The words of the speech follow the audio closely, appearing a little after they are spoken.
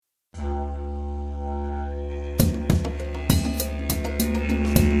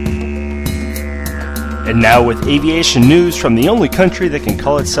And now with aviation news from the only country that can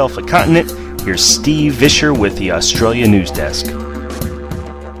call itself a continent, here's Steve Vischer with the Australia News Desk.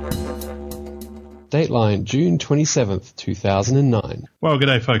 Dateline, June 27th, 2009. Well,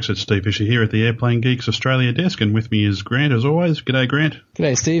 g'day folks, it's Steve Vischer here at the Airplane Geeks Australia desk, and with me is Grant as always. G'day Grant.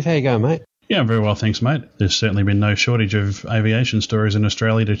 G'day Steve, how you going mate? Yeah, I'm very well, thanks mate. There's certainly been no shortage of aviation stories in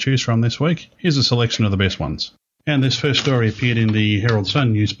Australia to choose from this week. Here's a selection of the best ones. And this first story appeared in the Herald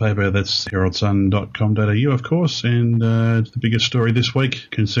Sun newspaper, that's heraldsun.com.au of course, and the biggest story this week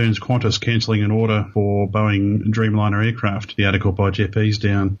concerns Qantas cancelling an order for Boeing Dreamliner aircraft. The article by Jeff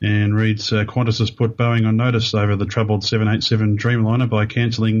Easdown and reads, Qantas has put Boeing on notice over the troubled 787 Dreamliner by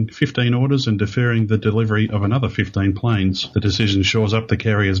cancelling 15 orders and deferring the delivery of another 15 planes. The decision shores up the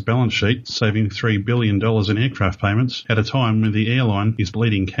carrier's balance sheet, saving $3 billion in aircraft payments at a time when the airline is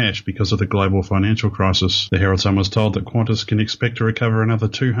bleeding cash because of the global financial crisis. The Herald Sun was told that Qantas can expect to recover another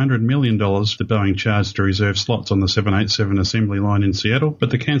 $200 million that Boeing charged to reserve slots on the 787 assembly line in Seattle, but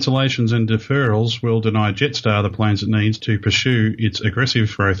the cancellations and deferrals will deny Jetstar the planes it needs to pursue its aggressive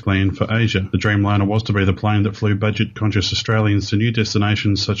growth plan for Asia. The Dreamliner was to be the plane that flew budget-conscious Australians to new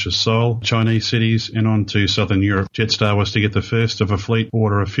destinations such as Seoul, Chinese cities, and on to southern Europe. Jetstar was to get the first of a fleet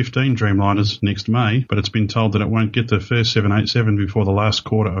order of 15 Dreamliners next May, but it's been told that it won't get the first 787 before the last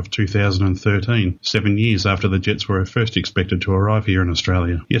quarter of 2013, 7 years after the jets were first expected to arrive here in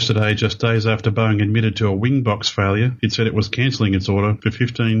Australia. Yesterday, just days after Boeing admitted to a wing box failure, it said it was cancelling its order for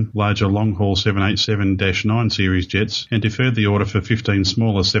 15 larger long-haul 787-9 series jets and deferred the order for 15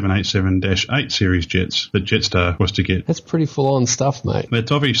 smaller 787-8 series jets that Jetstar was to get. That's pretty full-on stuff, mate.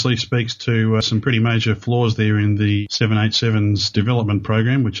 That obviously speaks to some pretty major flaws there in the 787's development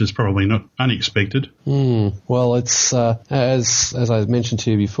program, which is probably not unexpected. Well, it's as I mentioned to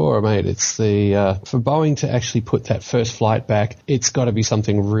you before, mate, it's the for Boeing to actually put that first flight back, it's got to be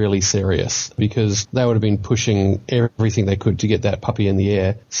something really serious because they would have been pushing everything they could to get that puppy in the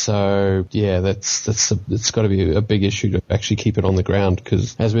air. So yeah, it's got to be a big issue to actually keep it on the ground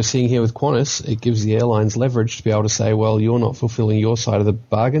because as we're seeing here with Qantas, it gives the airlines leverage to be able to say, well, you're not fulfilling your side of the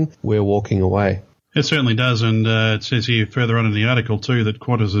bargain, we're walking away. It certainly does, and it says here further on in the article too that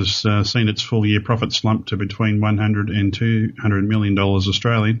Qantas has seen its full-year profit slump to between $100 and $200 million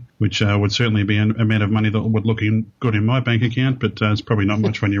Australian, which would certainly be an amount of money that would look good in my bank account, but it's probably not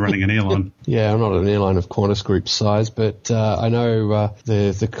much when you're running an airline. Yeah, I'm not an airline of Qantas Group size, but I know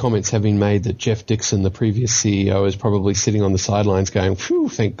the comments have been made that Jeff Dixon, the previous CEO, is probably sitting on the sidelines going, phew,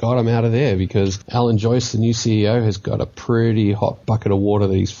 thank God I'm out of there, because Alan Joyce, the new CEO, has got a pretty hot bucket of water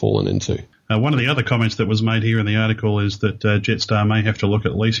that he's fallen into. One of the other comments that was made here in the article is that Jetstar may have to look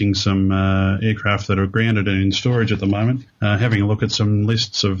at leasing some aircraft that are grounded and in storage at the moment. Having a look at some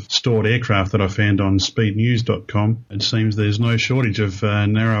lists of stored aircraft that I found on speednews.com, it seems there's no shortage of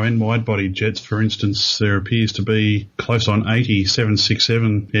narrow and wide-body jets. For instance, there appears to be close on 80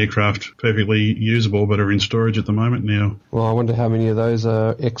 767 aircraft perfectly usable but are in storage at the moment now. Well, I wonder how many of those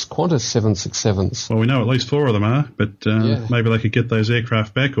are ex-Qantas 767s. Well, we know at least 4 of them are, but maybe they could get those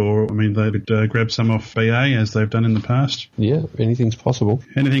aircraft back, or, I mean, they grab some off BA as they've done in the past. Yeah, anything's possible.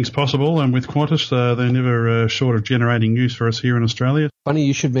 Anything's possible, and with Qantas, they're never short of generating news for us here in Australia. Funny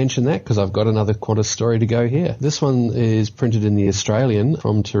you should mention that, because I've got another Qantas story to go here. This one is printed in the Australian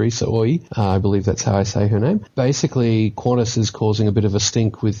from Teresa Oy. I believe that's how I say her name. Basically, Qantas is causing a bit of a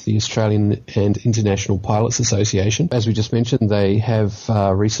stink with the Australian and International Pilots Association. As we just mentioned, they have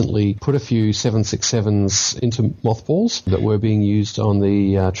recently put a few 767s into mothballs that were being used on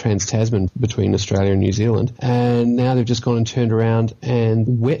the Trans-Tasman between Australia and New Zealand, and now they've just gone and turned around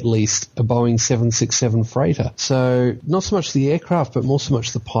and wet leased a Boeing 767 freighter. So not so much the aircraft, but more so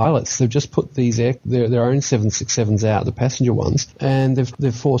much the pilots. They've just put these their own 767s out, the passenger ones, and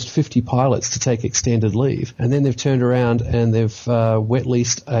they've forced 50 pilots to take extended leave, and then they've turned around and they've wet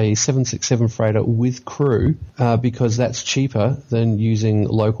leased a 767 freighter with crew because that's cheaper than using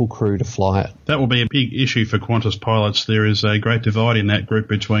local crew to fly it. That will be a big issue for Qantas pilots. There is a great divide in that group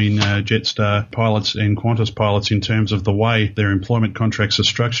between Jetstar pilots and Qantas pilots in terms of the way their employment contracts are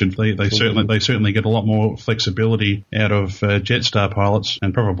structured. They certainly get a lot more flexibility out of Jetstar pilots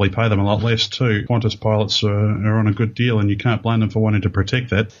and probably pay them a lot less too. Qantas pilots are on a good deal, and you can't blame them for wanting to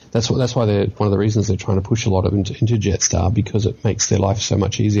protect that. That's why they're one of the reasons they're trying to push a lot of into Jetstar, because it makes their life so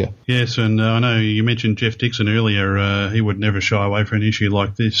much easier. Yes, and I know you mentioned Jeff Dixon earlier. He would never shy away from an issue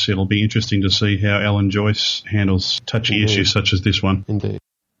like this. It'll be interesting to see how Alan Joyce handles touchy issues such as this one. Indeed.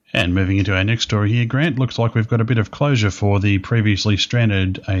 And moving into our next story here, Grant, looks like we've got a bit of closure for the previously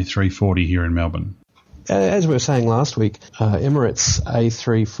stranded A340 here in Melbourne. As we were saying last week, Emirates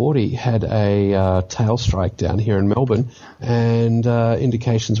A340 had a tail strike down here in Melbourne, and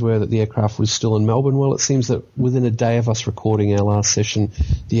indications were that the aircraft was still in Melbourne. Well, it seems that within a day of us recording our last session,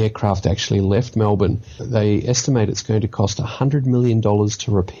 the aircraft actually left Melbourne. They estimate it's going to cost $100 million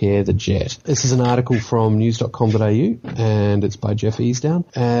to repair the jet. This is an article from news.com.au, and it's by Jeff Easdown,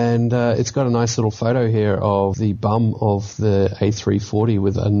 and it's got a nice little photo here of the bum of the A340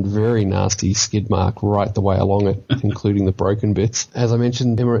 with a very nasty skid mark right the way along it, including the broken bits. As I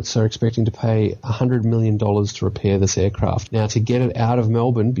mentioned, Emirates are expecting to pay $100 million to repair this aircraft. Now, to get it out of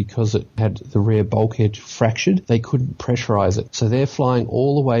Melbourne, because it had the rear bulkhead fractured, they couldn't pressurise it. So they're flying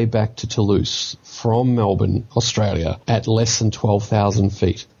all the way back to Toulouse from Melbourne, Australia, at less than 12,000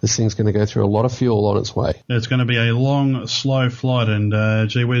 feet. This thing's going to go through a lot of fuel on its way. It's going to be a long, slow flight, and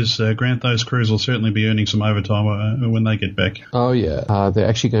gee whiz, Grant, those crews will certainly be earning some overtime when they get back. Oh, yeah. They're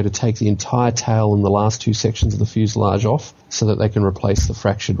actually going to take the entire tail and the last two sections of the fuselage off so that they can replace the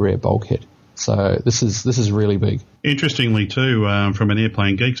fractured rear bulkhead. So this is really big. Interestingly, too, from an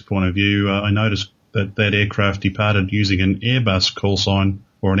Airplane Geek's point of view, I noticed that aircraft departed using an Airbus call sign,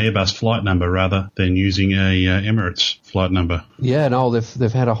 or an Airbus flight number rather, than using a Emirates flight number. Yeah, no,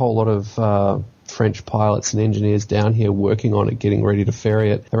 they've had a whole lot of French pilots and engineers down here working on it, getting ready to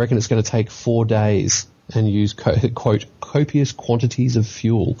ferry it. I reckon it's going to take 4 days and use, quote, copious quantities of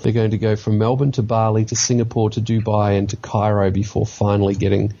fuel. They're going to go from Melbourne to Bali to Singapore to Dubai and to Cairo before finally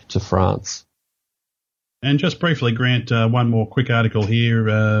getting to France. And just briefly, Grant, one more quick article here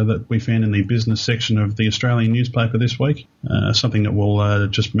that we found in the business section of the Australian newspaper this week. Something that we'll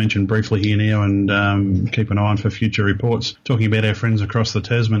just mention briefly here now and keep an eye on for future reports. Talking about our friends across the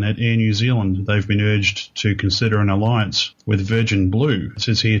Tasman at Air New Zealand. They've been urged to consider an alliance with Virgin Blue. It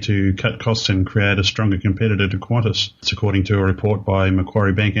says here to cut costs and create a stronger competitor to Qantas. It's according to a report by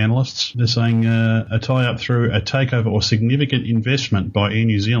Macquarie Bank analysts. They're saying a tie-up through a takeover or significant investment by Air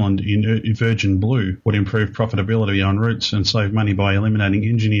New Zealand in Virgin Blue would improve profitability on routes and save money by eliminating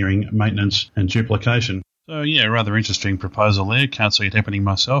engineering, maintenance and duplication. So, yeah, rather interesting proposal there. Can't see it happening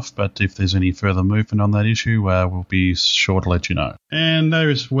myself, but if there's any further movement on that issue, we'll be sure to let you know. And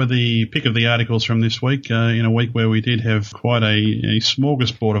those were the pick of the articles from this week, in a week where we did have quite a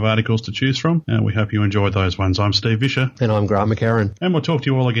smorgasbord of articles to choose from. We hope you enjoyed those ones. I'm Steve Vischer. And I'm Grant McCarran. And we'll talk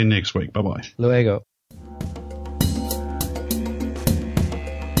to you all again next week. Bye-bye. Luego.